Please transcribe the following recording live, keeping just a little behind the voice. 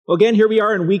Well, again, here we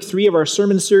are in week 3 of our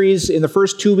sermon series. In the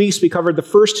first 2 weeks, we covered the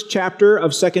first chapter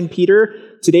of 2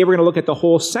 Peter. Today, we're going to look at the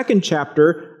whole second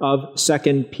chapter of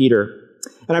 2 Peter.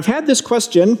 And I've had this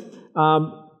question.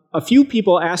 A few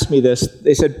people asked me this.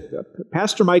 They said,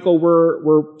 Pastor Michael,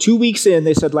 we're 2 weeks in.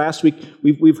 They said last week,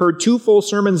 we've heard 2 full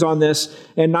sermons on this,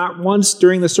 and not once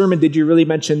during the sermon did you really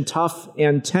mention tough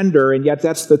and tender, and yet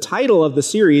that's the title of the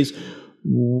series.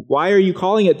 Why are you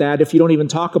calling it that if you don't even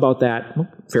talk about that? Well,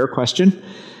 fair question.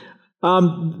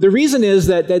 The reason is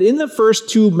that in the first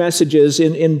 2 messages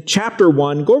in chapter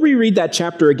 1, go reread that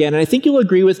chapter again, and I think you'll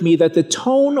agree with me that the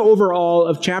tone overall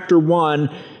of chapter 1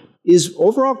 is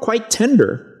overall quite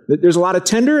tender. There's a lot of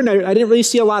tender, and I didn't really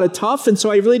see a lot of tough, and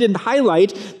so I really didn't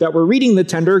highlight that we're reading the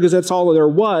tender because that's all there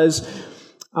was.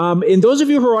 And those of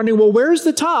you who are wondering, well, where's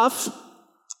the tough?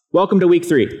 Welcome to week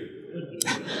 3.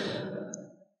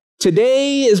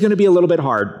 Today is going to be a little bit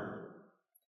hard.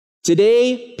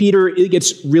 Today, Peter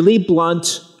gets really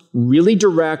blunt, really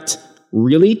direct,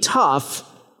 really tough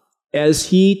as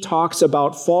he talks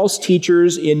about false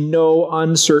teachers in no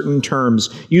uncertain terms,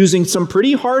 using some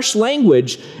pretty harsh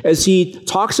language as he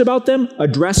talks about them,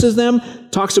 addresses them,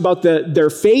 talks about their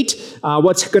fate,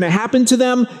 what's going to happen to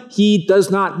them. He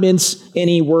does not mince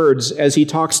any words as he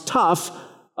talks tough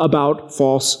about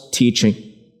false teaching.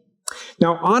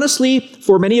 Now, honestly,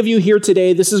 for many of you here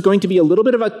today, this is going to be a little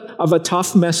bit of a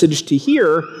tough message to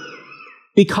hear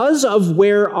because of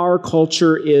where our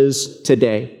culture is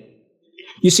today.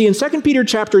 You see, in 2 Peter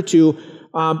chapter 2,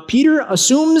 Peter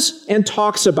assumes and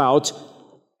talks about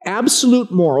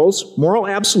absolute morals, moral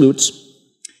absolutes.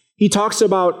 He talks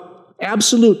about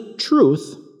absolute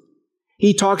truth.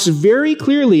 He talks very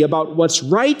clearly about what's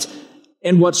right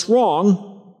and what's wrong.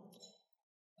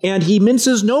 And he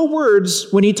minces no words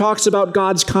when he talks about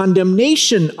God's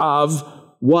condemnation of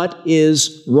what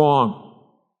is wrong.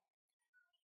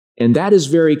 And that is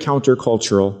very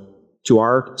countercultural to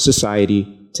our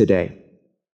society today.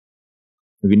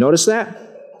 Have you noticed that?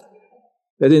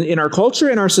 That in our culture,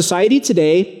 in our society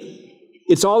today,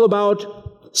 it's all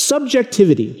about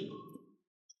subjectivity.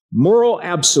 Moral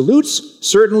absolutes,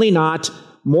 certainly not.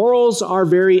 Morals are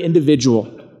very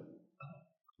individual.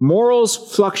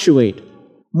 Morals fluctuate.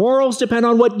 Morals depend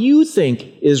on what you think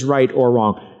is right or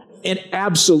wrong. And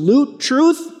absolute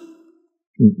truth,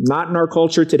 not in our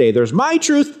culture today. There's my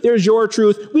truth, there's your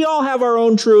truth. We all have our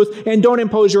own truth, and don't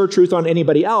impose your truth on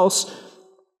anybody else.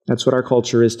 That's what our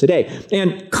culture is today.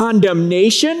 And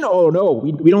condemnation, oh no,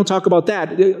 we don't talk about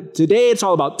that. Today it's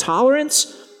all about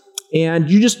tolerance,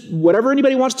 and you just, whatever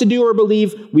anybody wants to do or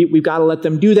believe, we've got to let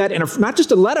them do that. And not just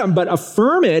to let them, but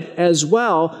affirm it as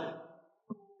well.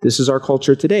 This is our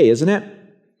culture today, isn't it?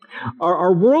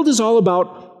 Our world is all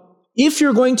about, if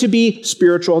you're going to be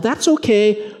spiritual, that's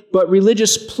okay, but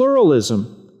religious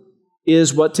pluralism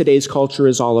is what today's culture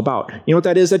is all about. You know what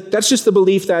that is? That's just the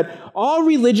belief that all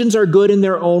religions are good in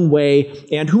their own way,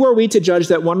 and who are we to judge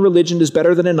that one religion is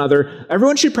better than another?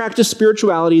 Everyone should practice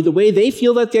spirituality the way they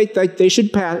feel that they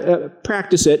should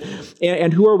practice it,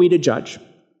 and who are we to judge?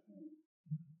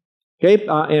 Okay,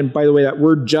 and by the way, that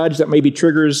word judge, that maybe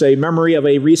triggers a memory of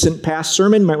a recent past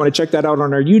sermon. You might want to check that out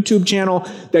on our YouTube channel,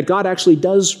 that God actually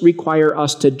does require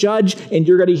us to judge, and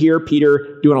you're going to hear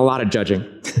Peter doing a lot of judging.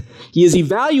 He is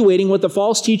evaluating what the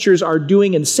false teachers are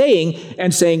doing and saying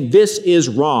this is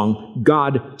wrong.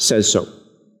 God says so.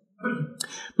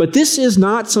 But this is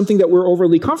not something that we're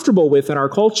overly comfortable with in our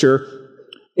culture,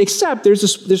 except there's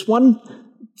this one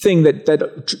thing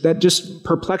that just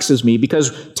perplexes me,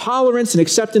 because tolerance and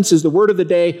acceptance is the word of the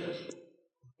day,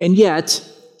 and yet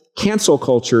cancel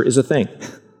culture is a thing.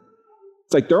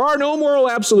 It's like there are no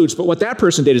moral absolutes, but what that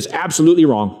person did is absolutely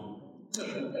wrong.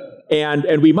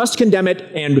 And we must condemn it,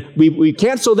 and we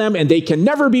cancel them, and they can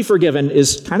never be forgiven,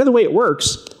 is kind of the way it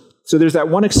works. So there's that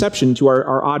one exception to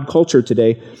our odd culture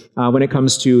today when it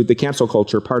comes to the cancel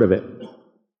culture part of it.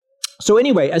 So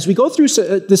anyway, as we go through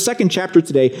the second chapter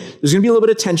today, there's going to be a little bit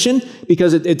of tension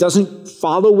because it doesn't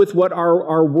follow with what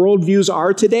our worldviews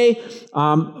are today,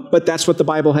 but that's what the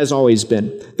Bible has always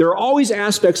been. There are always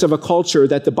aspects of a culture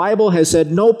that the Bible has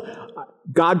said, nope,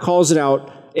 God calls it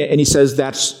out, and he says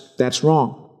that's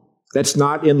wrong. That's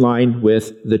not in line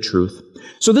with the truth.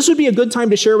 So this would be a good time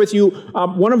to share with you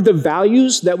one of the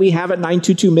values that we have at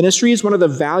 922 Ministries, one of the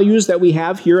values that we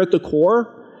have here at the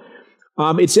core.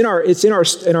 It's in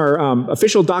our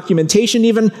official documentation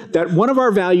even, that one of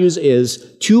our values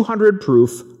is 200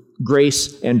 proof,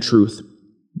 grace, and truth.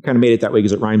 Kind of made it that way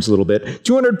because it rhymes a little bit.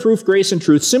 200 proof, grace, and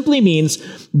truth simply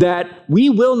means that we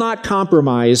will not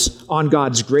compromise on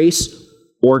God's grace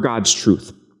or God's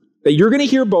truth. That you're going to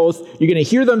hear both. You're going to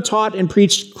hear them taught and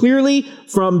preached clearly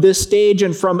from this stage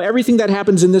and from everything that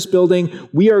happens in this building.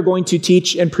 We are going to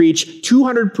teach and preach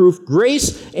 200 proof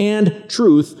grace and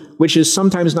truth, which is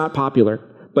sometimes not popular.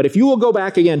 But if you will go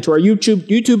back again to our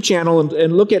YouTube channel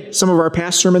and look at some of our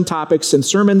past sermon topics and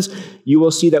sermons, you will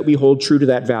see that we hold true to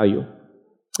that value.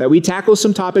 That we tackle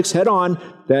some topics head on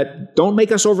that don't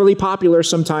make us overly popular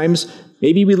sometimes.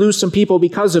 Maybe we lose some people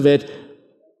because of it.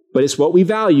 But it's what we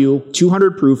value,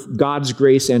 200 proof, God's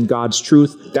grace and God's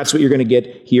truth. That's what you're going to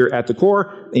get here at the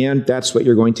core, and that's what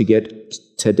you're going to get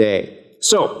today.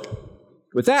 So,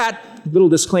 with that little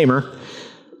disclaimer,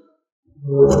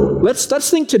 let's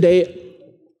think today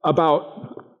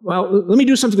about, well, let me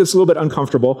do something that's a little bit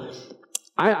uncomfortable.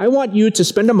 I want you to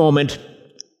spend a moment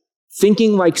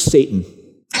thinking like Satan.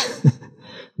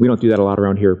 We don't do that a lot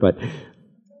around here, but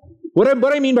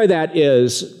what I mean by that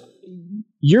is,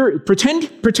 pretend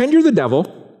you're the devil,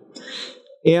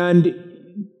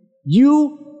 and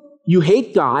you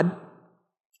hate God.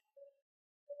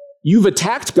 You've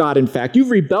attacked God, in fact.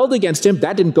 You've rebelled against him.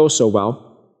 That didn't go so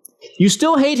well. You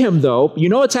still hate him, though. You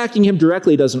know attacking him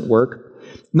directly doesn't work.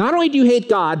 Not only do you hate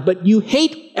God, but you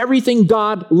hate everything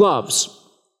God loves.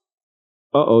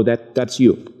 Uh-oh, that's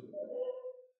you.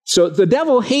 So the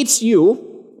devil hates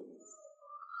you,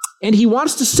 and he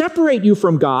wants to separate you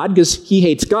from God because he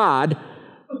hates God.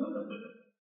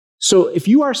 So if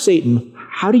you are Satan,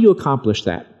 how do you accomplish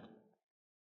that?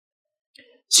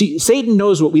 See, Satan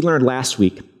knows what we learned last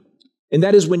week, and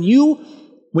that is when you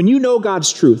know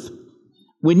God's truth,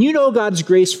 when you know God's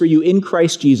grace for you in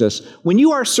Christ Jesus, when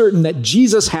you are certain that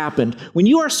Jesus happened, when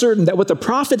you are certain that what the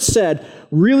prophet said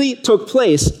really took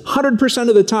place 100%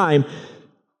 of the time,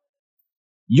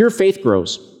 your faith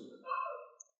grows.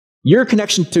 Your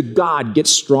connection to God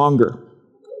gets stronger.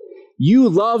 You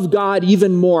love God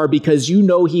even more because you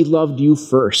know he loved you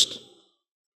first.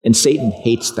 And Satan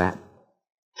hates that.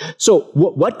 So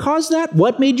what caused that?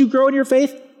 What made you grow in your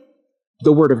faith?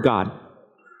 The Word of God.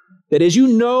 That as you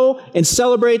know and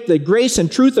celebrate the grace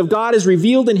and truth of God is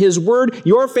revealed in his Word,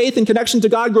 your faith and connection to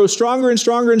God grows stronger and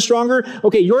stronger and stronger.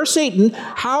 Okay, you're Satan.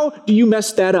 How do you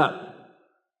mess that up?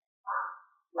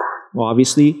 Well,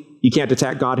 obviously, you can't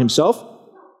attack God himself.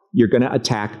 You're going to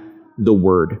attack the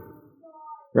Word.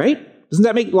 Right? Doesn't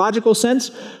that make logical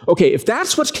sense? Okay, if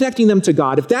that's what's connecting them to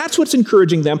God, if that's what's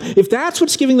encouraging them, if that's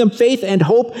what's giving them faith and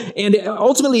hope and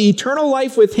ultimately eternal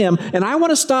life with him, and I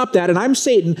want to stop that, and I'm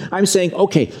Satan, I'm saying,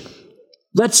 okay,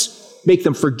 let's make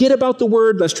them forget about the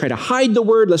Word. Let's try to hide the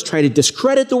Word. Let's try to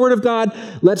discredit the Word of God.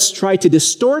 Let's try to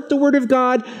distort the Word of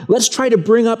God. Let's try to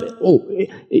bring up,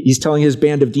 he's telling his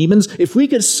band of demons, if we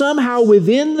could somehow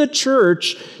within the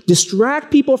church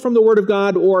distract people from the Word of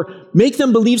God or make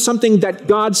them believe something that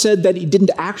God said that he didn't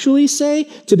actually say,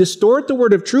 to distort the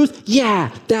Word of truth,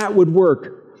 yeah, that would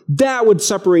work. That would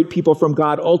separate people from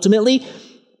God ultimately.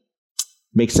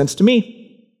 Makes sense to me.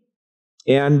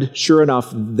 And sure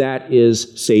enough, that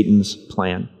is Satan's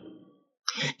plan.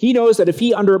 He knows that if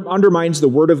he undermines the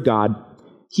Word of God,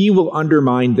 he will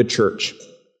undermine the church.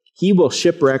 He will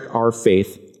shipwreck our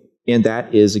faith, and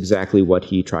that is exactly what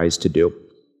he tries to do.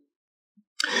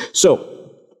 So,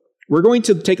 we're going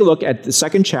to take a look at the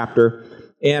second chapter,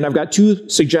 and I've got two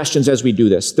suggestions as we do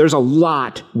this. There's a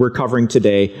lot we're covering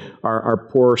today. Our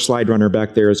poor slide runner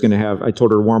back there is going to have, I told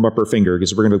her to warm up her finger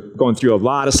because we're going to go through a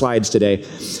lot of slides today.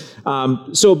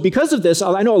 So because of this,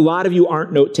 I know a lot of you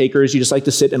aren't note takers. You just like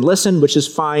to sit and listen, which is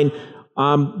fine.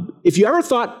 If you ever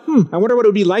thought, I wonder what it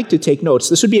would be like to take notes,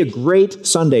 this would be a great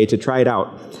Sunday to try it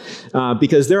out.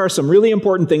 Because there are some really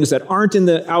important things that aren't in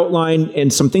the outline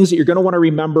and some things that you're going to want to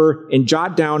remember and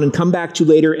jot down and come back to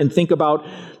later and think about,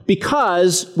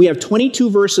 because we have 22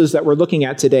 verses that we're looking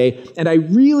at today, and I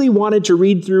really wanted to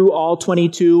read through all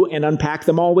 22 and unpack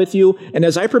them all with you. And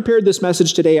as I prepared this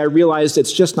message today, I realized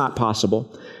it's just not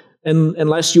possible. And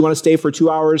unless you want to stay for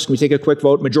 2 hours, can we take a quick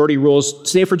vote? Majority rules,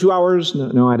 stay for 2 hours?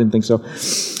 No, I didn't think so.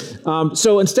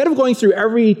 So instead of going through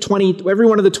every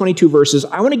one of the 22 verses,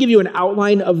 I want to give you an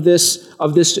outline of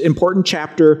this important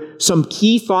chapter, some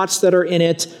key thoughts that are in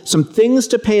it, some things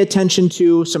to pay attention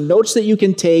to, some notes that you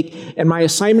can take, and my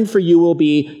assignment for you will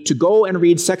be to go and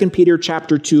read 2 Peter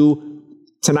chapter 2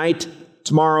 tonight,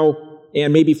 tomorrow,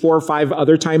 and maybe 4 or 5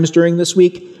 other times during this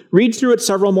week. Read through it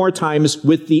several more times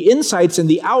with the insights and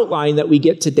the outline that we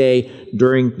get today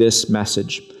during this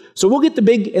message. So we'll get the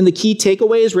big and the key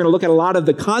takeaways. We're going to look at a lot of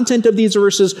the content of these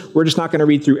verses. We're just not going to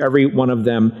read through every one of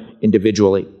them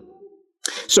individually.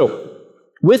 So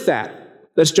with that,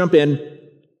 let's jump in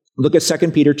Look at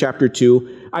 2 Peter chapter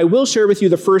 2. I will share with you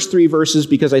the first 3 verses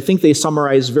because I think they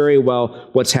summarize very well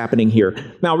what's happening here.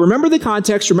 Now, remember the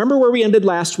context. Remember where we ended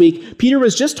last week. Peter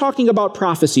was just talking about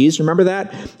prophecies. Remember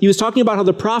that? He was talking about how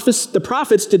the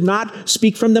prophets did not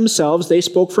speak from themselves. They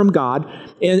spoke from God.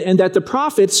 And that the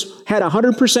prophets had a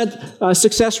 100%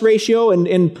 success ratio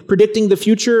in predicting the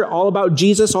future, all about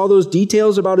Jesus, all those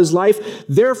details about his life.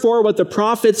 Therefore, what the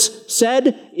prophets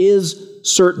said is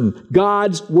certain.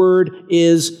 God's word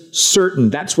is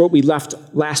certain. That's what we left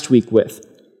last week with.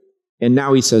 And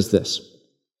now he says this.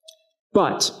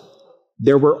 But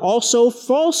there were also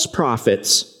false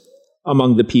prophets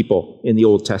among the people in the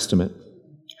Old Testament.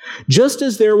 Just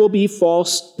as there will be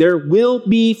false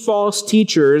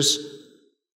teachers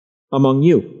among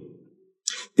you.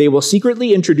 They will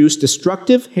secretly introduce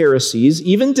destructive heresies,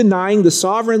 even denying the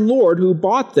sovereign Lord who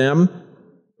bought them,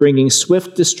 bringing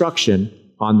swift destruction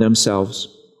on themselves.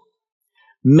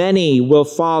 Many will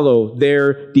follow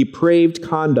their depraved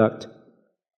conduct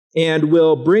and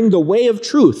will bring the way of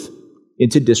truth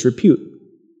into disrepute.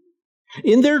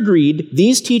 In their greed,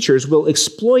 these teachers will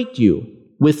exploit you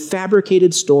with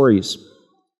fabricated stories.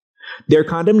 Their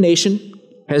condemnation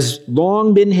has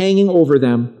long been hanging over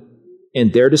them,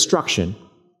 and their destruction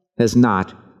has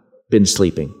not been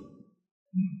sleeping.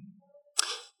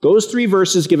 Those 3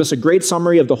 verses give us a great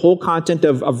summary of the whole content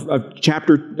of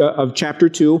chapter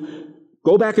 2.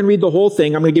 Go back and read the whole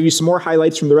thing. I'm going to give you some more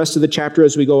highlights from the rest of the chapter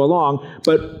as we go along.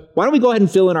 But why don't we go ahead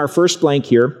and fill in our first blank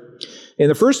here? And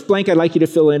the first blank I'd like you to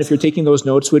fill in, if you're taking those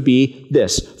notes, would be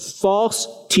this. False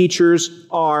teachers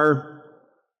are...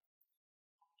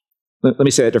 Let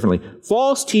me say that differently.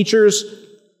 False teachers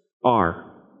are...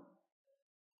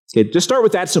 Okay, just start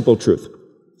with that simple truth.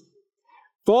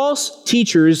 False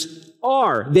teachers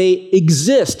are. They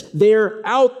exist. They're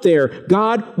out there.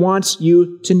 God wants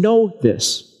you to know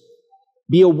this.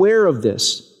 Be aware of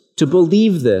this. To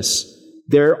believe this.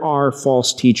 There are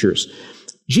false teachers.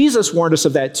 Jesus warned us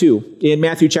of that too. In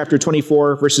Matthew chapter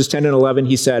 24, verses 10 and 11,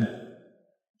 he said,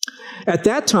 "At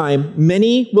that time,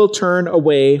 many will turn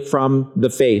away from the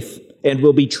faith and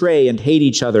will betray and hate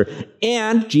each other.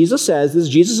 And," Jesus says, this is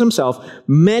Jesus himself,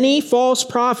 "many false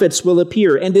prophets will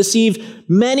appear and deceive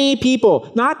many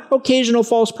people." Not occasional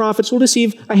false prophets will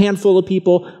deceive a handful of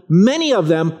people. Many of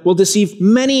them will deceive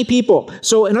many people.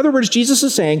 So in other words, Jesus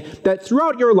is saying that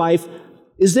throughout your life,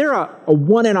 is there a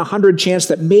 1 in 100 chance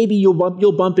that maybe you'll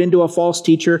bump into a false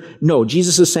teacher? No,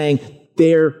 Jesus is saying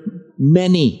there are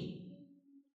many.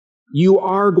 You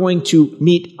are going to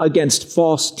meet against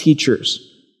false teachers.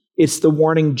 It's the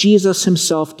warning Jesus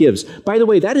himself gives. By the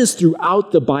way, that is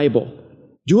throughout the Bible.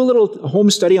 Do a little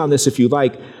home study on this if you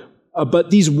like. But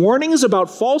these warnings about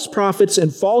false prophets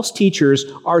and false teachers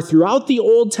are throughout the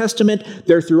Old Testament.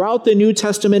 They're throughout the New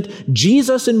Testament.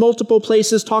 Jesus in multiple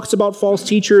places talks about false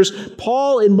teachers.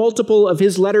 Paul in multiple of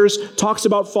his letters talks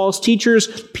about false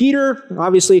teachers. Peter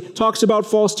obviously talks about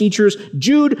false teachers.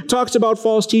 Jude talks about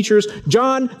false teachers.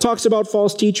 John talks about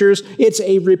false teachers. It's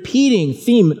a repeating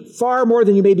theme, far more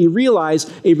than you maybe realize,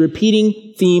 a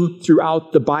repeating theme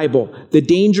throughout the Bible. The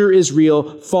danger is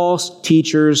real. False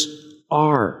teachers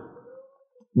are.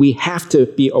 We have to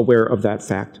be aware of that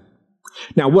fact.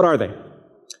 Now, what are they?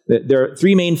 There are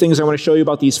 3 main things I want to show you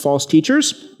about these false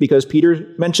teachers, because Peter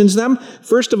mentions them.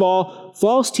 First of all,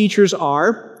 false teachers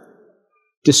are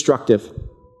destructive.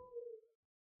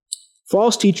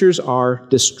 False teachers are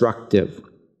destructive.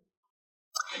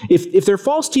 If their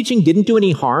false teaching didn't do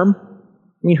any harm,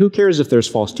 I mean, who cares if there's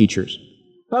false teachers?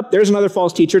 Oh, there's another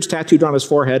false teacher. It's tattooed on his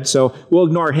forehead, so we'll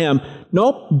ignore him.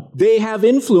 Nope, they have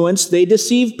influence. They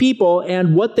deceive people,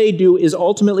 and what they do is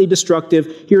ultimately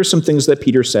destructive. Here are some things that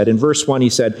Peter said. In verse 1, he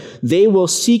said, "They will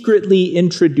secretly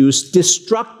introduce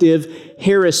destructive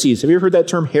heresies." Have you ever heard that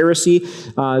term, heresy?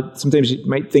 Sometimes you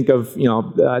might think of,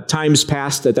 times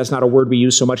past, that's not a word we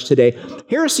use so much today.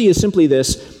 Heresy is simply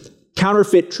this: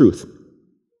 counterfeit truth.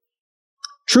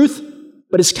 Truth,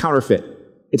 but it's counterfeit.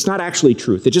 It's not actually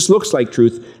truth. It just looks like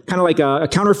truth, kind of like a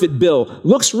counterfeit bill.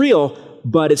 Looks real,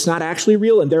 but it's not actually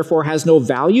real and therefore has no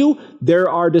value. There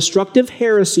are destructive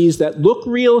heresies that look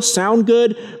real, sound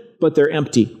good, but they're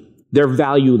empty. They're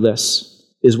valueless,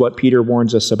 is what Peter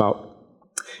warns us about.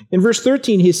 In verse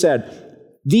 13, he said,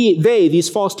 these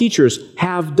false teachers,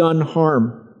 have done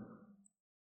harm.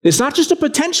 It's not just a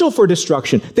potential for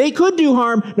destruction. They could do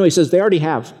harm. No, he says they already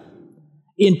have.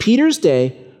 In Peter's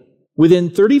day, within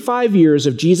 35 years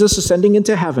of Jesus ascending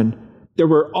into heaven, there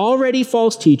were already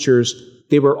false teachers.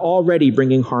 They were already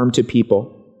bringing harm to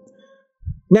people.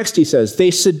 Next, he says, they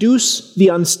seduce the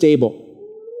unstable.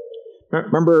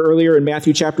 Remember earlier in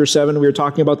Matthew chapter 7, we were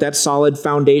talking about that solid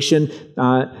foundation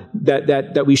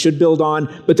that we should build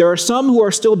on. But there are some who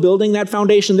are still building that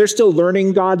foundation. They're still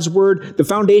learning God's word. The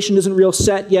foundation isn't real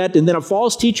set yet. And then a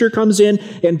false teacher comes in,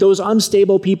 and those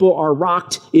unstable people are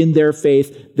rocked in their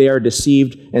faith. They are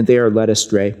deceived, and they are led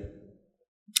astray.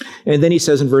 And then he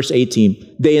says in verse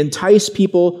 18, they entice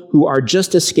people who are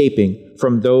just escaping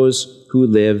from those who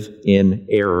live in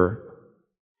error.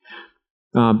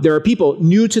 There are people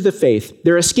new to the faith.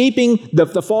 They're escaping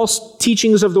the false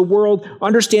teachings of the world,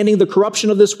 understanding the corruption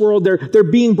of this world. They're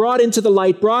being brought into the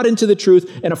light, brought into the truth,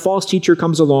 and a false teacher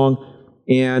comes along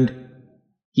and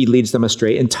he leads them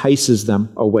astray, entices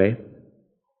them away.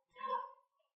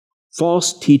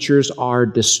 False teachers are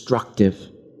destructive.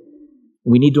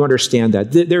 We need to understand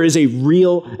that. There is a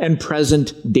real and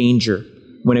present danger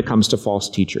when it comes to false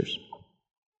teachers.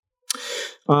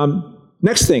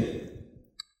 Next thing.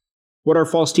 What are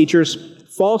false teachers?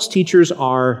 False teachers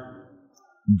are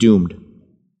doomed.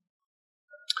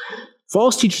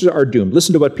 False teachers are doomed.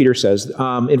 Listen to what Peter says.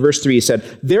 In verse 3, he said,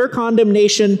 their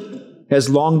condemnation has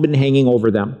long been hanging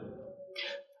over them.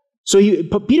 So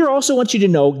Peter also wants you to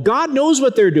know, God knows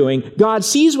what they're doing. God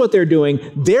sees what they're doing.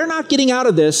 They're not getting out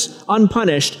of this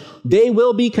unpunished. They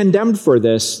will be condemned for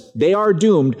this. They are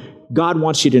doomed. God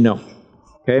wants you to know.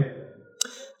 Okay?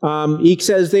 He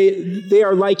says they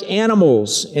are like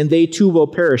animals, and they too will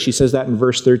perish. He says that in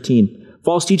verse 13.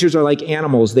 False teachers are like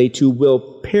animals. They too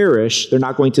will perish. They're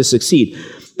not going to succeed.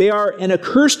 They are an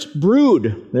accursed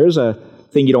brood. There's a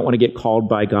thing you don't want to get called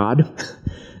by God.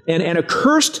 And an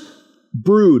accursed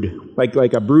brood,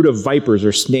 like a brood of vipers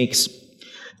or snakes.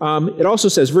 It also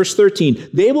says, verse 13,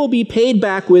 they will be paid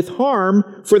back with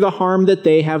harm for the harm that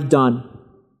they have done.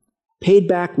 Paid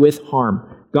back with harm.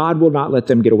 God will not let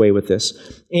them get away with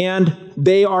this. And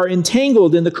they are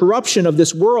entangled in the corruption of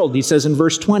this world, he says in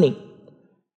verse 20.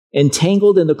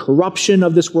 Entangled in the corruption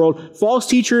of this world. False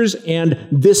teachers and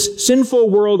this sinful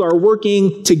world are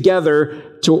working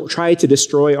together to try to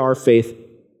destroy our faith.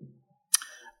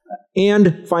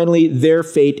 And finally, their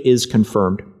fate is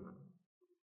confirmed.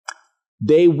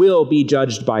 They will be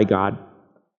judged by God.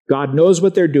 God knows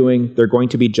what they're doing. They're going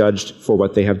to be judged for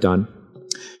what they have done.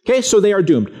 Okay, so they are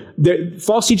doomed.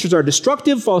 False teachers are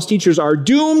destructive. False teachers are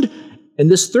doomed.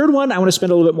 And this third one, I want to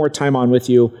spend a little bit more time on with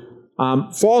you.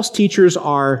 False teachers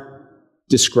are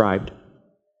described.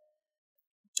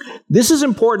 This is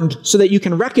important so that you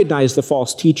can recognize the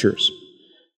false teachers.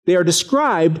 They are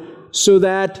described so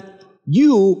that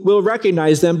you will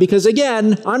recognize them because,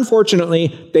 again,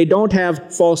 unfortunately, they don't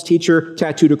have false teacher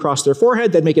tattooed across their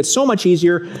forehead. That'd make it so much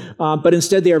easier. But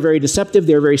instead, they are very deceptive.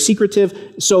 They're very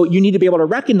secretive. So you need to be able to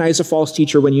recognize a false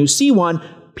teacher when you see one.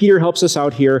 Peter helps us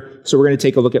out here. So we're going to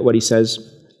take a look at what he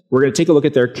says. We're going to take a look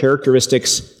at their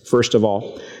characteristics, first of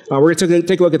all. We're going to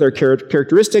take a look at their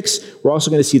characteristics. We're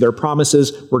also going to see their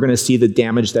promises. We're going to see the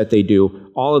damage that they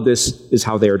do. All of this is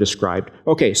how they are described.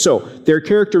 Okay, so their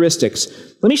characteristics.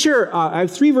 Let me share, I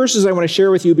have 3 verses I want to share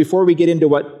with you before we get into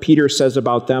what Peter says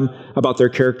about them, about their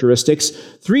characteristics.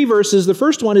 3 verses. The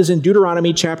first one is in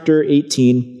Deuteronomy chapter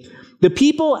 18. The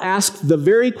people ask the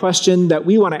very question that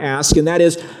we want to ask, and that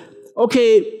is,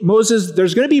 okay, Moses,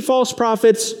 there's going to be false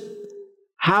prophets.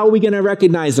 How are we going to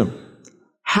recognize them?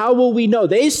 How will we know?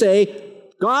 They say,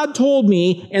 God told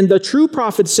me, and the true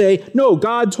prophets say, no,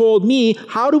 God told me.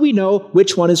 How do we know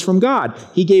which one is from God?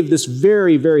 He gave this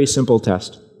very, very simple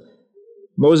test.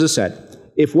 Moses said,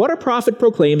 if what a prophet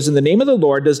proclaims in the name of the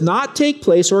Lord does not take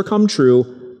place or come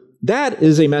true, that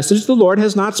is a message the Lord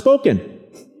has not spoken.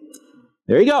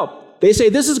 There you go. They say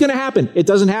this is going to happen. It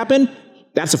doesn't happen.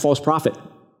 That's a false prophet.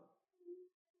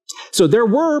 So there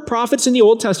were prophets in the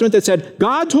Old Testament that said,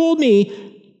 God told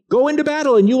me, go into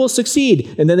battle and you will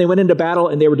succeed. And then they went into battle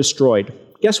and they were destroyed.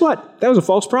 Guess what? That was a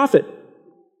false prophet.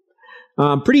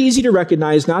 Pretty easy to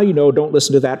recognize. Now you know, don't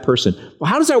listen to that person. Well,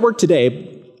 how does that work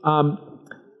today?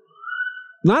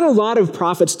 Not a lot of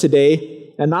prophets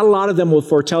today, and not a lot of them will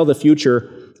foretell the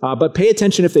future, but pay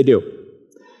attention if they do.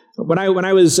 When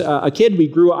I was a kid,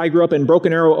 I grew up in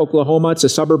Broken Arrow, Oklahoma. It's a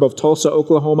suburb of Tulsa,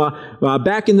 Oklahoma.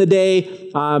 Back in the day,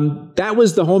 that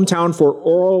was the hometown for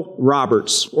Oral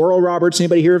Roberts. Oral Roberts,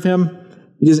 anybody hear of him?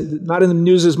 He's not in the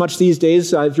news as much these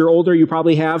days. If you're older, you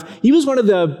probably have. He was one of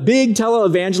the big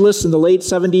televangelists in the late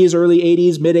 70s, early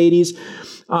 80s, mid 80s.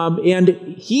 And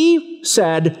he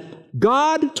said,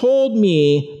 God told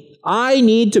me I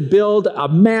need to build a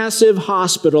massive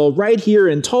hospital right here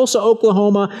in Tulsa,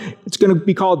 Oklahoma. It's going to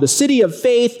be called the City of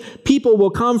Faith. People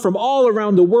will come from all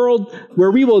around the world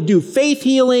where we will do faith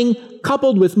healing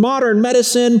coupled with modern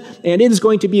medicine, and it is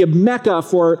going to be a mecca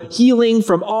for healing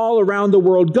from all around the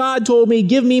world. God told me,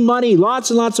 give me money, lots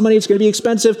and lots of money. It's going to be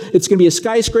expensive. It's going to be a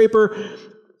skyscraper.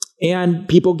 And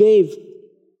people gave,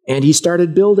 and he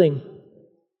started building.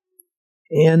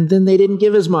 And then they didn't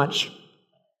give as much.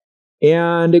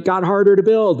 And it got harder to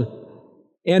build.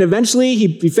 And eventually,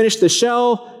 he finished the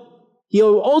shell. He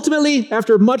ultimately,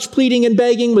 after much pleading and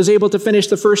begging, was able to finish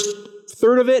the first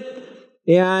third of it.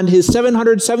 And his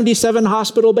 777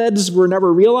 hospital beds were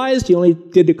never realized. He only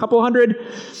did a couple hundred.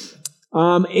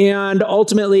 And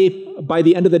ultimately, by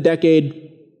the end of the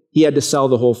decade, he had to sell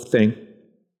the whole thing.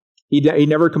 He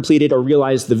never completed or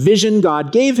realized the vision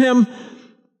God gave him,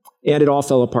 and it all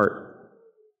fell apart.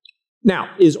 Now,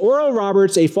 is Oral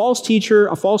Roberts a false teacher,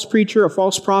 a false preacher, a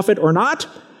false prophet, or not?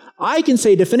 I can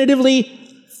say definitively,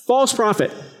 false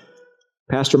prophet.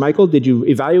 Pastor Michael, did you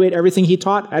evaluate everything he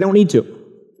taught? I don't need to.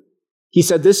 He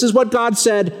said, this is what God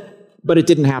said, but it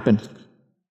didn't happen.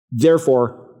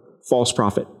 Therefore, false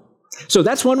prophet. So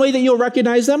that's one way that you'll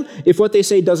recognize them if what they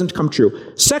say doesn't come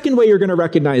true. Second way you're going to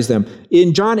recognize them,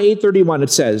 in John 8:31, it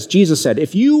says, Jesus said,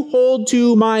 if you hold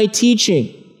to my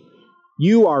teaching,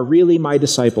 you are really my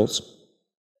disciples.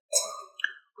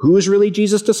 Who is really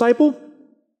Jesus' disciple?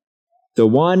 The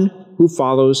one who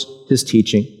follows his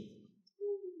teaching.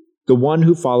 The one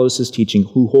who follows his teaching,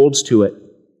 who holds to it.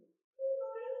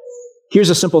 Here's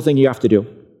a simple thing you have to do.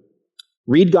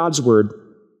 Read God's word.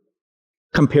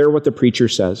 Compare what the preacher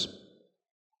says.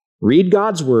 Read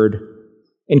God's word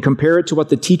and compare it to what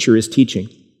the teacher is teaching.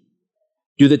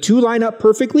 Do the two line up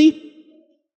perfectly?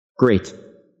 Great.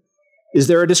 Is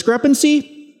there a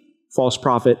discrepancy? False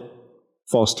prophet,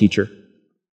 false teacher.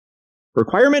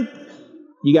 Requirement?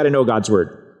 You got to know God's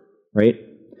word, right?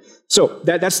 So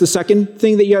that's the second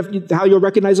thing that you have, how you'll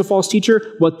recognize a false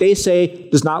teacher. What they say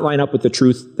does not line up with the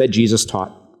truth that Jesus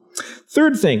taught.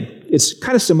 Third thing, it's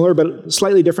kind of similar, but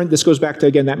slightly different. This goes back to,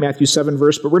 again, that Matthew 7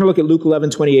 verse, but we're going to look at Luke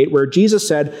 11:28, where Jesus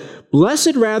said,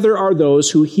 blessed rather are those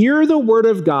who hear the word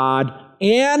of God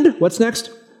and, what's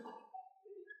next?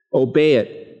 Obey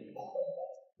it.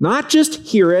 Not just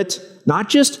hear it, not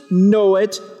just know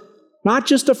it, not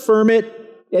just affirm it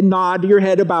and nod your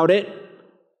head about it,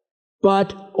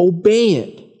 but obey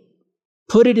it.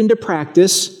 Put it into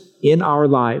practice in our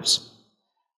lives.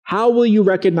 How will you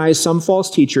recognize some false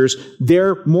teachers?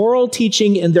 Their moral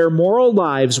teaching and their moral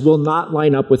lives will not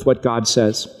line up with what God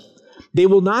says. They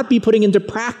will not be putting into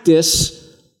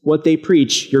practice what they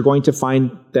preach. You're going to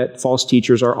find that false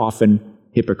teachers are often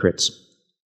hypocrites.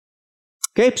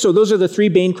 Okay, so those are the three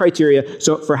main criteria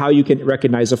for how you can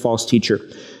recognize a false teacher.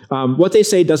 What they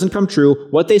say doesn't come true.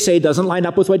 What they say doesn't line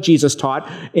up with what Jesus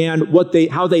taught, and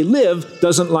how they live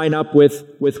doesn't line up with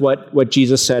what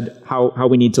Jesus said how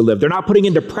we need to live. They're not putting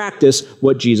into practice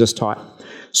what Jesus taught.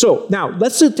 So now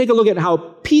let's take a look at how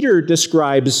Peter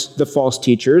describes the false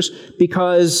teachers,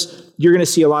 because you're going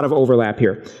to see a lot of overlap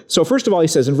here. So first of all, he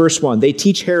says in verse 1, they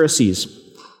teach heresies,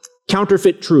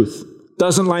 counterfeit truth,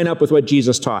 doesn't line up with what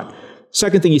Jesus taught.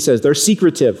 Second thing he says, they're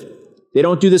secretive. They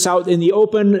don't do this out in the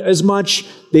open as much.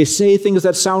 They say things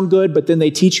that sound good, but then they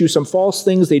teach you some false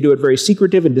things. They do it very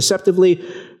secretive and deceptively.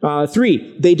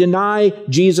 3, they deny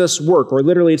Jesus' work, or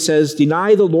literally it says,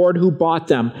 deny the Lord who bought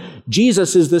them.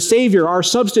 Jesus is the Savior, our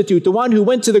substitute, the one who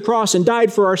went to the cross and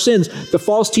died for our sins. The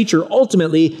false teacher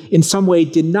ultimately, in some way,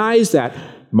 denies that.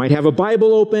 Might have a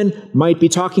Bible open, might be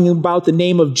talking about the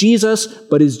name of Jesus,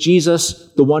 but is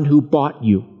Jesus the one who bought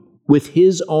you with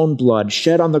his own blood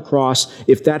shed on the cross?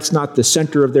 If that's not the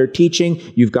center of their teaching,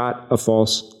 you've got a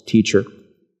false teacher.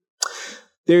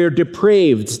 They're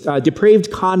depraved.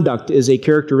 Depraved conduct is a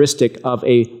characteristic of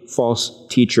a false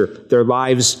teacher. Their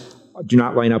lives do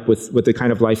not line up with the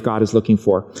kind of life God is looking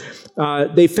for.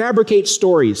 They fabricate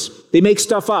stories. They make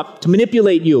stuff up to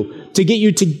manipulate you, to get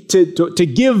you to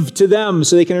give to them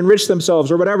so they can enrich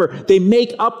themselves or whatever. They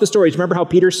make up the stories. Remember how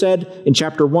Peter said in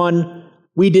chapter 1,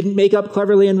 we didn't make up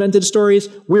cleverly invented stories.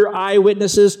 We're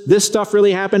eyewitnesses. This stuff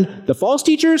really happened. The false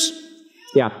teachers,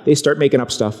 they start making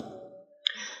up stuff.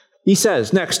 He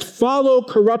says, next, follow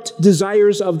corrupt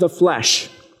desires of the flesh.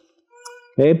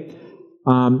 Okay?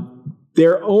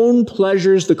 Their own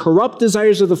pleasures, the corrupt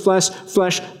desires of the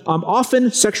flesh,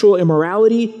 often sexual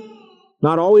immorality,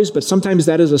 not always, but sometimes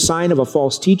that is a sign of a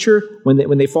false teacher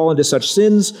when they fall into such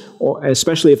sins, or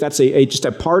especially if that's just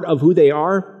a part of who they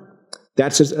are.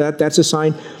 That's a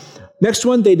sign. Next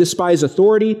one, they despise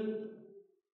authority.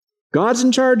 God's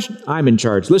in charge, I'm in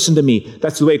charge. Listen to me.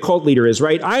 That's the way a cult leader is,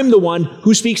 right? I'm the one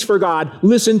who speaks for God.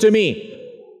 Listen to me.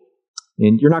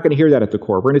 And you're not going to hear that at the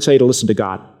core. We're going to tell you to listen to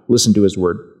God. Listen to his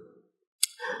word.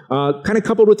 Kind of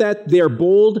coupled with that, they are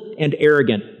bold and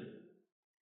arrogant.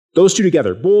 Those two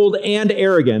together, bold and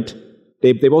arrogant,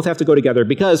 they both have to go together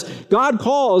because God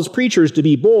calls preachers to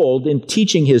be bold in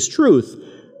teaching his truth,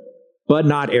 but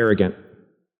not arrogant.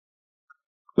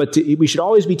 But we should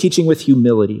always be teaching with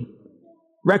humility,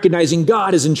 recognizing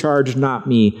God is in charge, not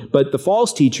me. But the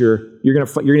false teacher, you're going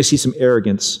to see some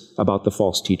arrogance about the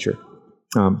false teacher.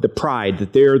 The pride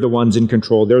that they're the ones in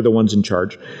control, they're the ones in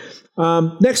charge.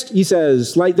 Next, he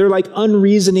says, they're like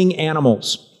unreasoning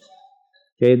animals.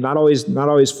 Okay, not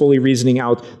always fully reasoning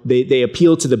out. They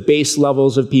appeal to the base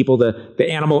levels of people, the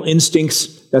animal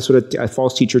instincts. That's what a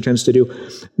false teacher tends to do.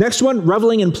 Next one,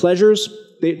 reveling in pleasures.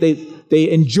 They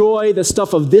enjoy the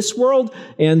stuff of this world,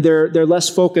 and they're less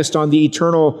focused on the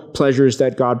eternal pleasures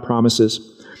that God promises.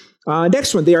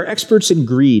 Next one, they are experts in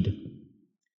greed.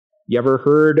 You ever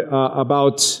heard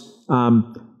about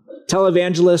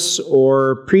televangelists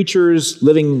or preachers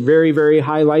living very, very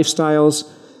high lifestyles?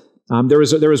 There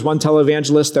was one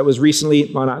televangelist that was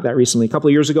a couple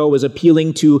of years ago, was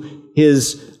appealing to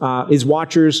his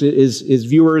watchers, his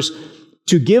viewers,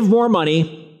 to give more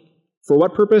money. For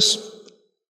what purpose?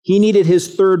 He needed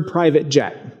his third private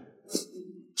jet.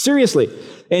 Seriously.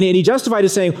 And he justified it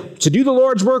saying, to do the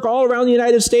Lord's work all around the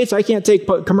United States, I can't take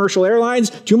commercial airlines.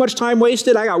 Too much time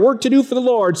wasted. I got work to do for the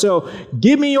Lord. So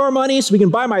give me your money so we can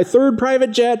buy my third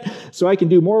private jet so I can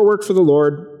do more work for the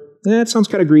Lord. That sounds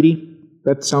kind of greedy.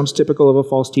 That sounds typical of a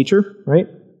false teacher, right?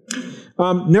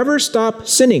 Never stop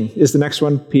sinning is the next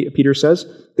one, Peter says.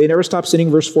 They never stop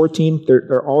sinning, verse 14.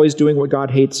 They're always doing what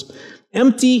God hates.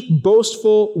 Empty,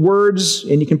 boastful words,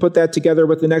 and you can put that together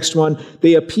with the next one.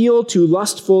 They appeal to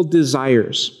lustful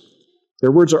desires.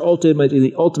 Their words are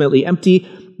ultimately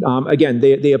empty. Again,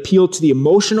 they appeal to the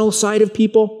emotional side of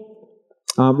people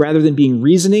rather than being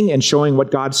reasoning and showing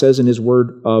what God says in his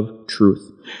word of truth.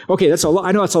 Okay, that's a lot.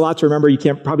 I know that's a lot to remember. You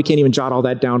probably can't even jot all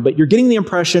that down, but you're getting the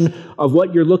impression of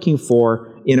what you're looking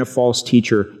for in a false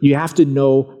teacher. You have to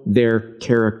know their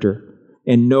character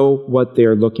and know what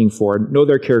they're looking for, know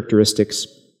their characteristics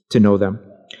to know them.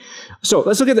 So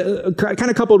let's look at kind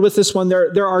of coupled with this one.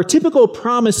 There are typical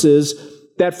promises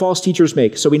that false teachers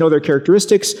make. So we know their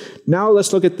characteristics. Now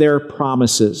let's look at their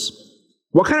promises.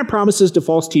 What kind of promises do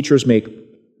false teachers make?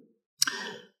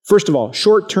 First of all,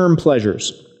 short-term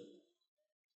pleasures.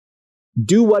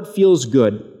 Do what feels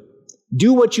good.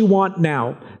 Do what you want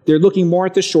now. They're looking more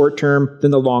at the short term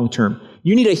than the long term.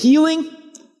 You need a healing?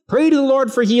 Pray to the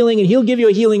Lord for healing, and he'll give you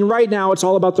a healing right now. It's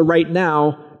all about the right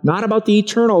now, not about the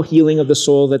eternal healing of the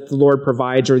soul that the Lord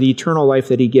provides or the eternal life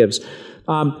that he gives.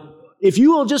 If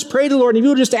you will just pray to the Lord, and if you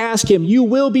will just ask him, you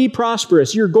will be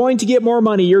prosperous. You're going to get more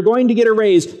money. You're going to get a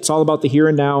raise. It's all about the here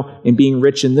and now and being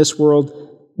rich in this world.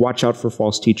 Watch out for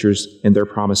false teachers and their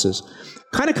promises.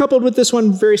 Kind of coupled with this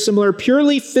one, very similar,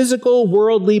 purely physical,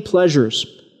 worldly pleasures.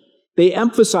 They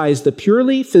emphasize the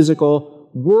purely physical,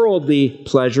 worldly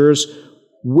pleasures,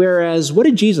 whereas, what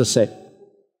did Jesus say?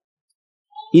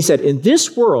 He said, in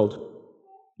this world,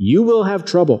 you will have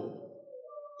trouble.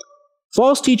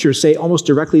 False teachers say almost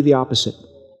directly the opposite.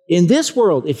 In this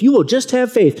world, if you will just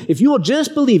have faith, if you will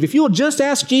just believe, if you will just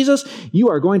ask Jesus, you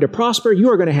are going to prosper, you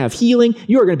are going to have healing,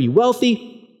 you are going to be wealthy.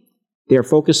 They are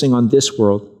focusing on this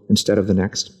world instead of the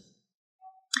next.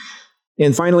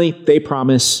 And finally, they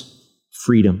promise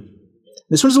freedom.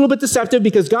 This one's a little bit deceptive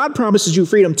because God promises you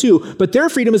freedom too, but their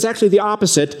freedom is actually the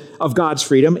opposite of God's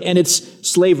freedom, and it's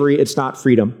slavery, it's not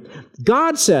freedom.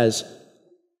 God says,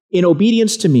 in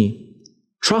obedience to me,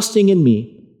 trusting in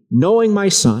me, knowing my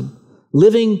Son,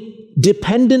 living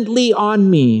dependently on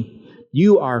me,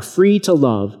 you are free to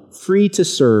love, free to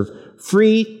serve,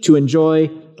 free to enjoy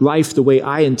life the way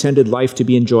I intended life to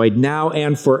be enjoyed now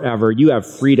and forever. You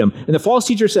have freedom. And the false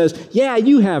teacher says, yeah,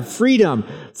 you have freedom.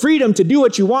 Freedom to do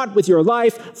what you want with your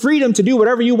life. Freedom to do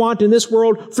whatever you want in this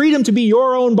world. Freedom to be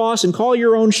your own boss and call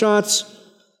your own shots.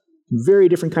 Very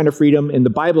different kind of freedom. And the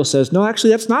Bible says, no,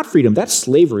 actually, that's not freedom. That's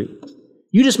slavery.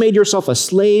 You just made yourself a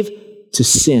slave to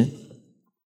sin.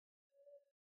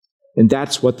 And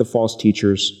that's what the false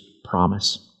teachers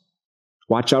promise.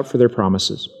 Watch out for their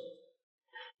promises.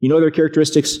 You know their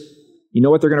characteristics. You know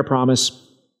what they're going to promise.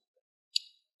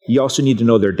 You also need to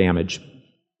know their damage.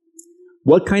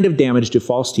 What kind of damage do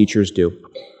false teachers do?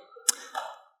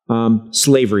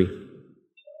 Slavery.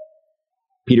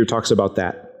 Peter talks about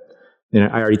that. And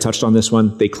I already touched on this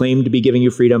one. They claim to be giving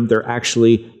you freedom. They're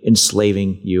actually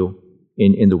enslaving you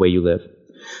in the way you live.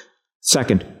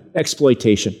 Second,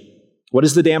 exploitation. What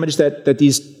is the damage that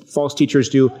these false teachers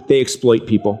do? They exploit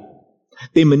people.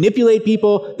 They manipulate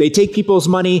people. They take people's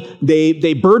money.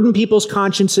 They burden people's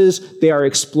consciences. They are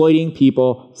exploiting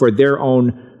people for their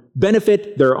own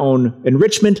benefit, their own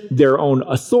enrichment, their own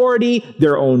authority,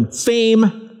 their own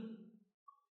fame.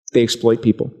 They exploit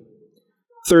people.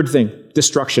 Third thing,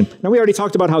 destruction. Now, we already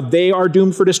talked about how they are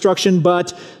doomed for destruction,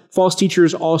 but false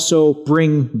teachers also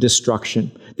bring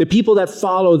destruction. The people that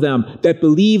follow them, that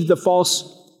believe the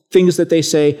false things that they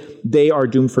say, they are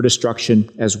doomed for destruction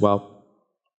as well.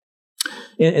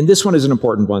 And this one is an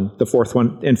important one, the fourth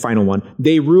one and final one.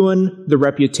 They ruin the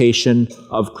reputation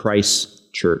of Christ's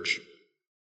church.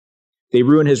 They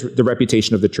ruin the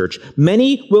reputation of the church.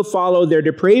 Many will follow their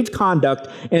depraved conduct,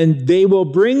 and they will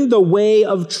bring the way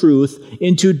of truth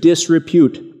into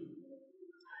disrepute.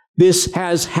 This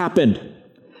has happened.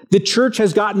 The church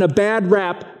has gotten a bad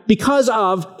rap because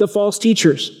of the false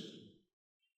teachers.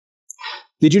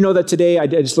 Did you know that today, I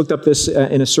just looked up this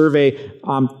in a survey,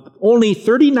 only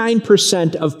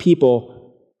 39% of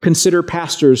people consider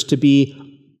pastors to be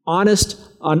honest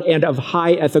and of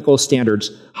high ethical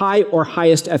standards, high or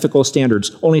highest ethical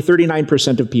standards. Only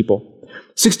 39% of people.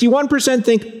 61%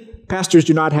 think pastors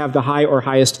do not have the high or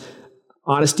highest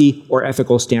honesty or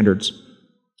ethical standards.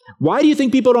 Why do you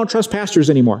think people don't trust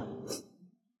pastors anymore?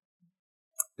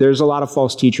 There's a lot of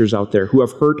false teachers out there who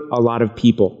have hurt a lot of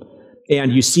people.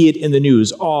 And you see it in the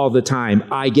news all the time.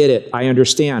 I get it. I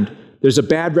understand. There's a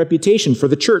bad reputation for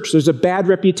the church. There's a bad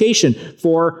reputation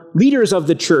for leaders of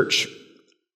the church.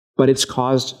 But it's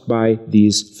caused by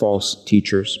these false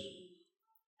teachers.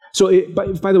 So,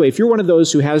 by the way, if you're one of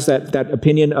those who has that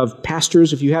opinion of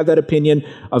pastors, if you have that opinion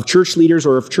of church leaders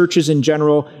or of churches in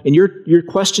general, and you're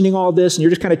questioning all this and you're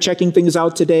just kind of checking things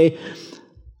out today,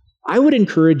 I would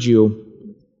encourage you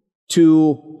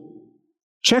to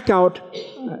check out,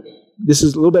 this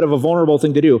is a little bit of a vulnerable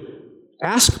thing to do,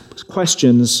 ask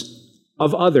questions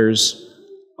of others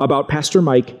about Pastor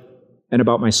Mike and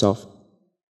about myself.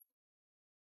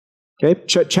 Okay,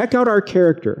 check out our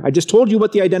character. I just told you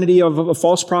what the identity of a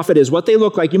false prophet is, what they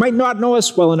look like. You might not know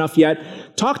us well enough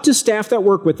yet. Talk to staff that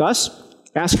work with us.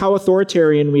 Ask how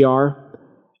authoritarian we are.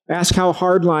 Ask how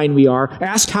hardline we are.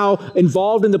 Ask how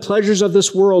involved in the pleasures of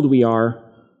this world we are.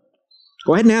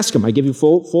 Go ahead and ask them. I give you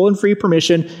full and free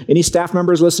permission. Any staff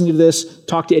members listening to this,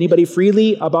 talk to anybody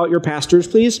freely about your pastors,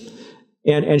 please,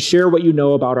 and share what you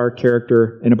know about our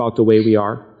character and about the way we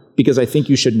are, because I think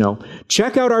you should know.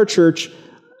 Check out our church.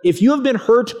 If you have been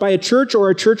hurt by a church or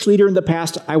a church leader in the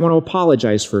past, I want to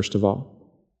apologize, first of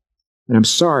all. And I'm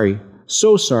sorry,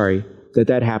 so sorry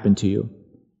that happened to you.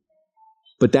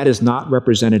 But that is not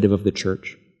representative of the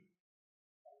church.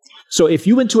 So if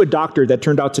you went to a doctor that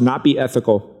turned out to not be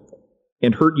ethical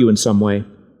and hurt you in some way,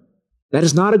 that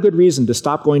is not a good reason to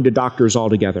stop going to doctors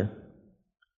altogether.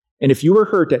 And if you were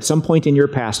hurt at some point in your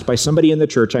past by somebody in the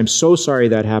church, I'm so sorry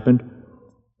that happened,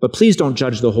 but please don't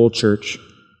judge the whole church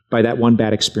by that one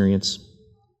bad experience.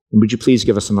 And would you please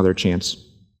give us another chance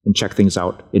and check things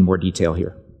out in more detail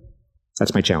here?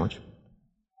 That's my challenge.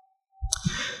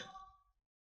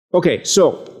 Okay,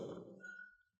 so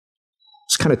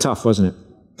it's kind of tough, wasn't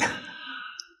it?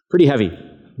 Pretty heavy.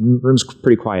 Room's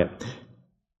pretty quiet.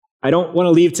 I don't want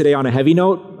to leave today on a heavy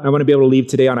note. I want to be able to leave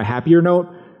today on a happier note.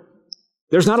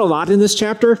 There's not a lot in this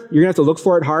chapter. You're going to have to look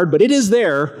for it hard, but it is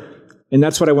there. And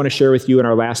that's what I want to share with you in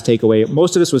our last takeaway.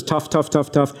 Most of this was tough.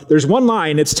 There's one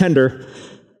line, it's tender,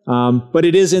 but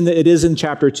it is in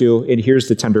chapter 2, and here's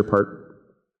the tender part.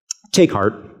 Take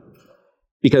heart,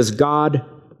 because God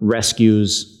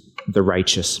rescues the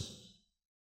righteous.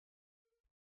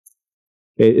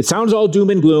 It sounds all doom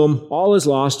and gloom. All is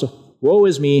lost. Woe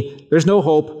is me. There's no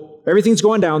hope. Everything's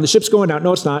going down. The ship's going down.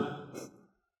 No, it's not.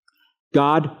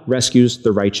 God rescues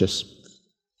the righteous.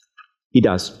 He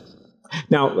does.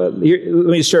 Now, let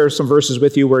me share some verses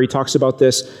with you where he talks about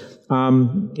this.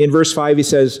 In verse 5, he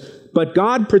says, but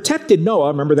God protected Noah.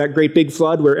 Remember that great big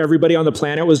flood where everybody on the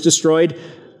planet was destroyed?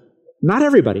 Not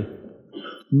everybody.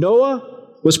 Noah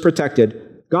was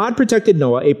protected. God protected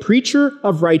Noah, a preacher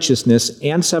of righteousness,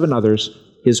 and 7 others,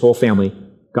 his whole family.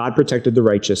 God protected the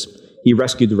righteous. He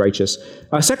rescued the righteous.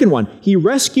 Second one, he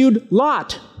rescued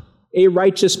Lot, a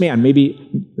righteous man. Maybe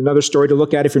another story to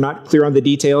look at if you're not clear on the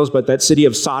details, but that city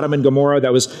of Sodom and Gomorrah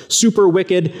that was super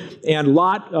wicked, and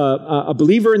Lot, a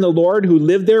believer in the Lord who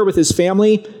lived there with his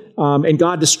family, and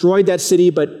God destroyed that city,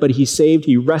 but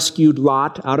he rescued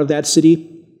Lot out of that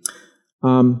city.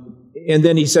 And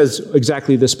then he says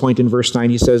exactly this point in verse 9.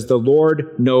 He says, the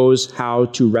Lord knows how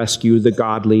to rescue the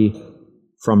godly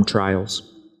from trials.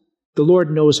 The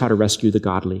Lord knows how to rescue the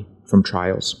godly from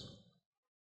trials.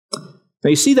 Now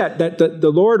you see that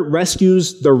the Lord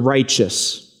rescues the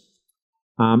righteous.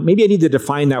 Maybe I need to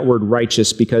define that word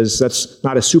righteous because that's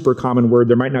not a super common word.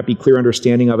 There might not be clear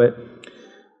understanding of it.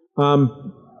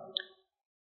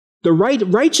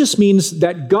 Righteous means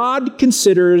that God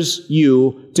considers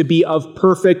you to be of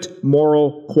perfect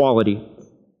moral quality.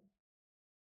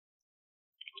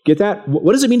 Get that?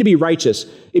 What does it mean to be righteous?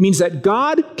 It means that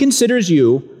God considers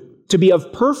you to be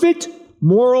of perfect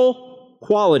moral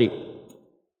quality.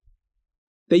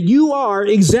 That you are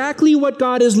exactly what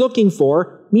God is looking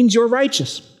for means you're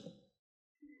righteous.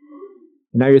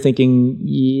 And now you're thinking,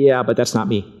 yeah, but that's not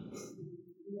me.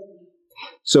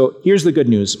 So here's the good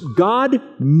news. God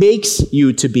makes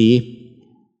you to be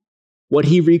what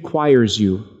He requires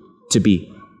you to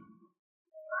be.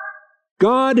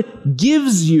 God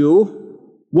gives you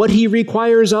what He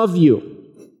requires of you.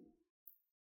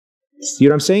 See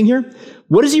what I'm saying here?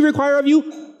 What does He require of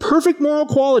you? Perfect moral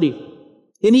quality.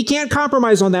 And He can't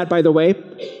compromise on that, by the way.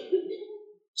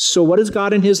 So what does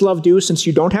God in His love do since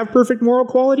you don't have perfect moral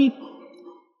quality?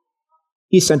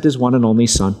 He sent His one and only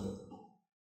Son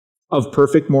of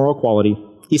perfect moral quality.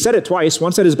 He said it twice,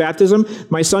 once at His baptism,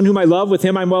 my Son whom I love, with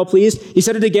Him I'm well pleased. He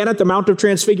said it again at the Mount of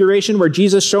Transfiguration where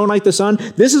Jesus shone like the sun.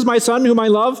 This is my Son whom I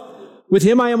love, with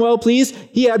Him I am well pleased.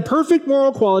 He had perfect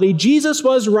moral quality. Jesus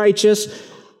was righteous.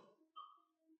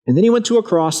 And then He went to a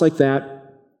cross like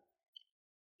that.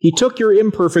 He took your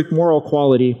imperfect moral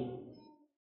quality.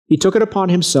 He took it upon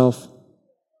Himself.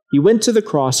 He went to the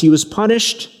cross. He was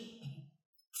punished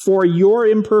for your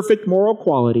imperfect moral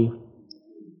quality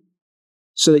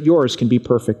so that yours can be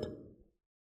perfect.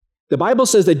 The Bible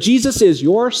says that Jesus is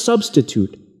your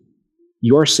substitute,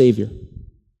 your Savior.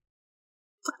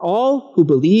 All who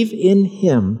believe in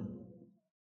Him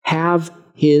have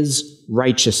His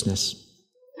righteousness.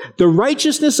 The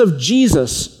righteousness of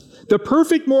Jesus, the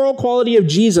perfect moral quality of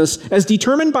Jesus, as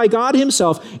determined by God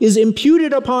Himself, is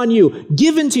imputed upon you,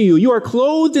 given to you. You are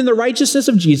clothed in the righteousness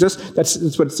of Jesus.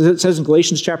 That's what it says in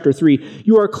Galatians chapter 3.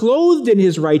 You are clothed in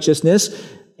His righteousness,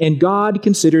 and God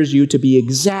considers you to be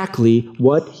exactly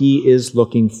what He is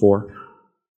looking for.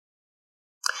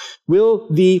 Will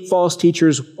the false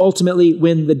teachers ultimately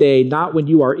win the day? Not when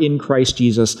you are in Christ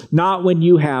Jesus, not when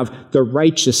you have the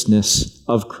righteousness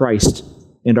of Christ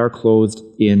and are clothed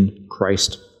in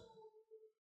Christ.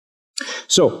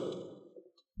 So,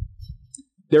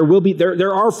 there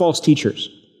are false teachers.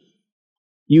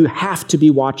 You have to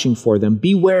be watching for them.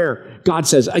 Beware, God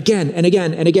says again and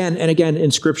again and again and again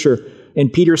in Scripture.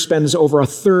 And Peter spends over a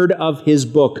third of his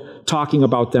book talking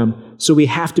about them. So we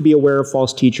have to be aware of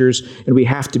false teachers, and we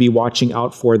have to be watching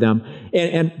out for them.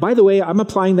 And by the way, I'm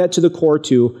applying that to the core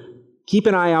too. Keep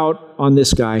an eye out on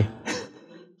this guy.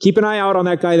 Keep an eye out on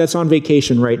that guy that's on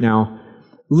vacation right now.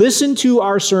 Listen to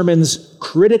our sermons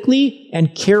critically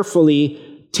and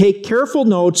carefully. Take careful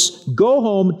notes. Go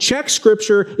home. Check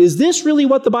Scripture. Is this really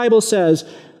what the Bible says?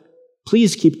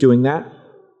 Please keep doing that.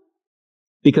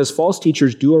 Because false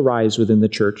teachers do arise within the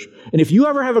church. And if you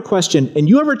ever have a question and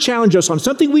you ever challenge us on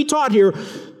something we taught here,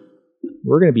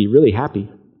 we're going to be really happy.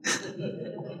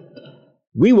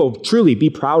 We will truly be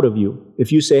proud of you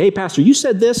if you say, hey, Pastor, you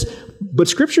said this, but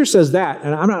Scripture says that,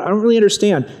 and I don't really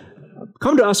understand.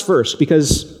 Come to us first,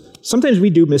 because sometimes we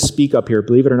do misspeak up here,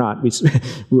 believe it or not.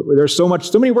 There's so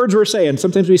many words we're saying.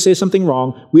 Sometimes we say something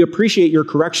wrong. We appreciate your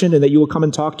correction and that you will come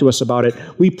and talk to us about it.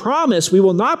 We promise we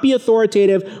will not be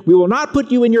authoritative. We will not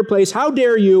put you in your place. How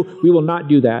dare you? We will not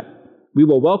do that. We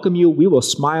will welcome you. We will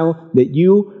smile that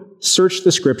you search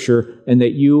the Scripture and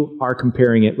that you are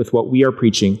comparing it with what we are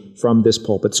preaching from this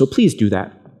pulpit. So please do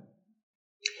that.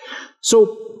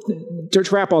 So to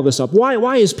wrap all this up,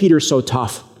 why is Peter so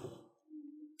tough?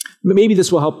 Maybe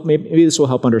this will help. Maybe this will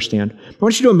help understand. I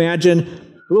want you to imagine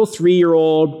a little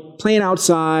 3-year-old playing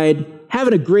outside,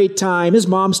 having a great time. His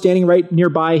mom's standing right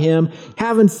nearby him,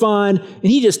 having fun, and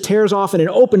he just tears off in an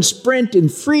open sprint in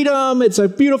freedom. It's a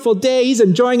beautiful day. He's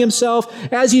enjoying himself.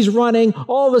 As he's running,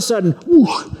 all of a sudden,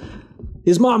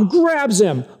 his mom grabs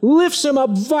him, lifts him up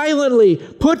violently,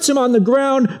 puts him on the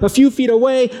ground a few feet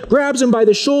away, grabs him by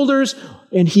the shoulders,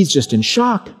 and he's just in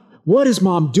shock. What is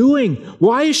Mom doing?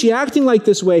 Why is she acting like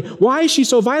this way? Why is she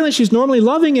so violent? She's normally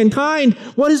loving and kind.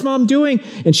 What is Mom doing?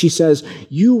 And she says,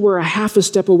 you were a half a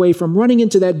step away from running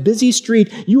into that busy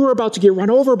street. You were about to get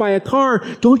run over by a car.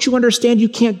 Don't you understand? You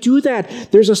can't do that.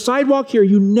 There's a sidewalk here.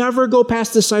 You never go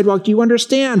past the sidewalk. Do you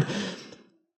understand?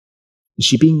 Is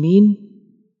she being mean?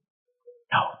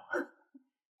 No.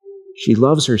 She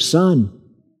loves her son.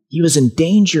 He was in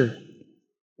danger.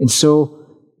 And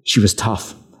so she was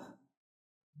tough.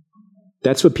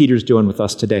 That's what Peter's doing with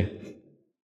us today.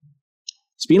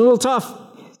 He's being a little tough,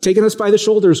 taking us by the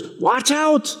shoulders. Watch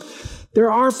out!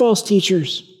 There are false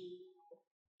teachers.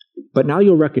 But now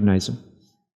you'll recognize them.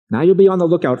 Now you'll be on the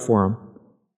lookout for them.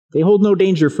 They hold no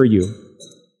danger for you,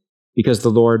 because the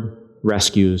Lord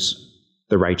rescues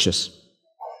the righteous.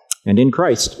 And in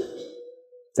Christ,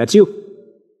 that's you.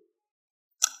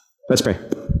 Let's pray.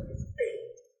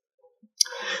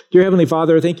 Dear Heavenly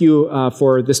Father, thank you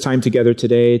for this time together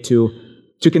today to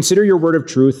consider your word of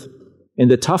truth and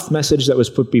the tough message that was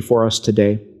put before us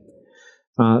today.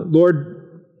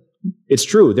 Lord, it's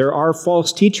true. There are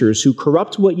false teachers who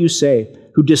corrupt what you say,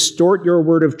 who distort your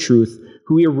word of truth,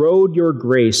 who erode your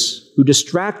grace, who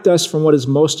distract us from what is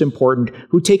most important,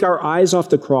 who take our eyes off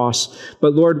the cross.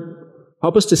 But Lord,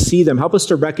 help us to see them. Help us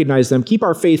to recognize them. Keep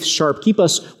our faith sharp. Keep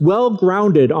us well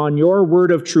grounded on your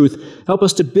word of truth. Help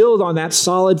us to build on that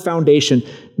solid foundation,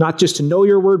 not just to know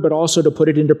your word, but also to put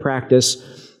it into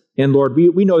practice. And Lord,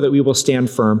 we know that we will stand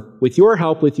firm. With your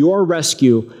help, with your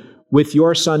rescue, with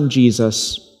your Son,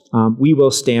 Jesus, we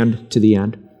will stand to the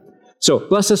end. So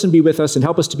bless us and be with us and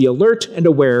help us to be alert and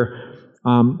aware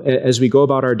as we go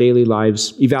about our daily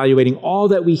lives, evaluating all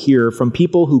that we hear from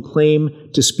people who claim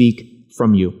to speak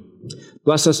from you.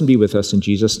 Bless us and be with us in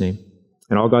Jesus' name.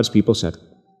 And all God's people said,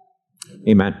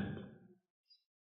 amen.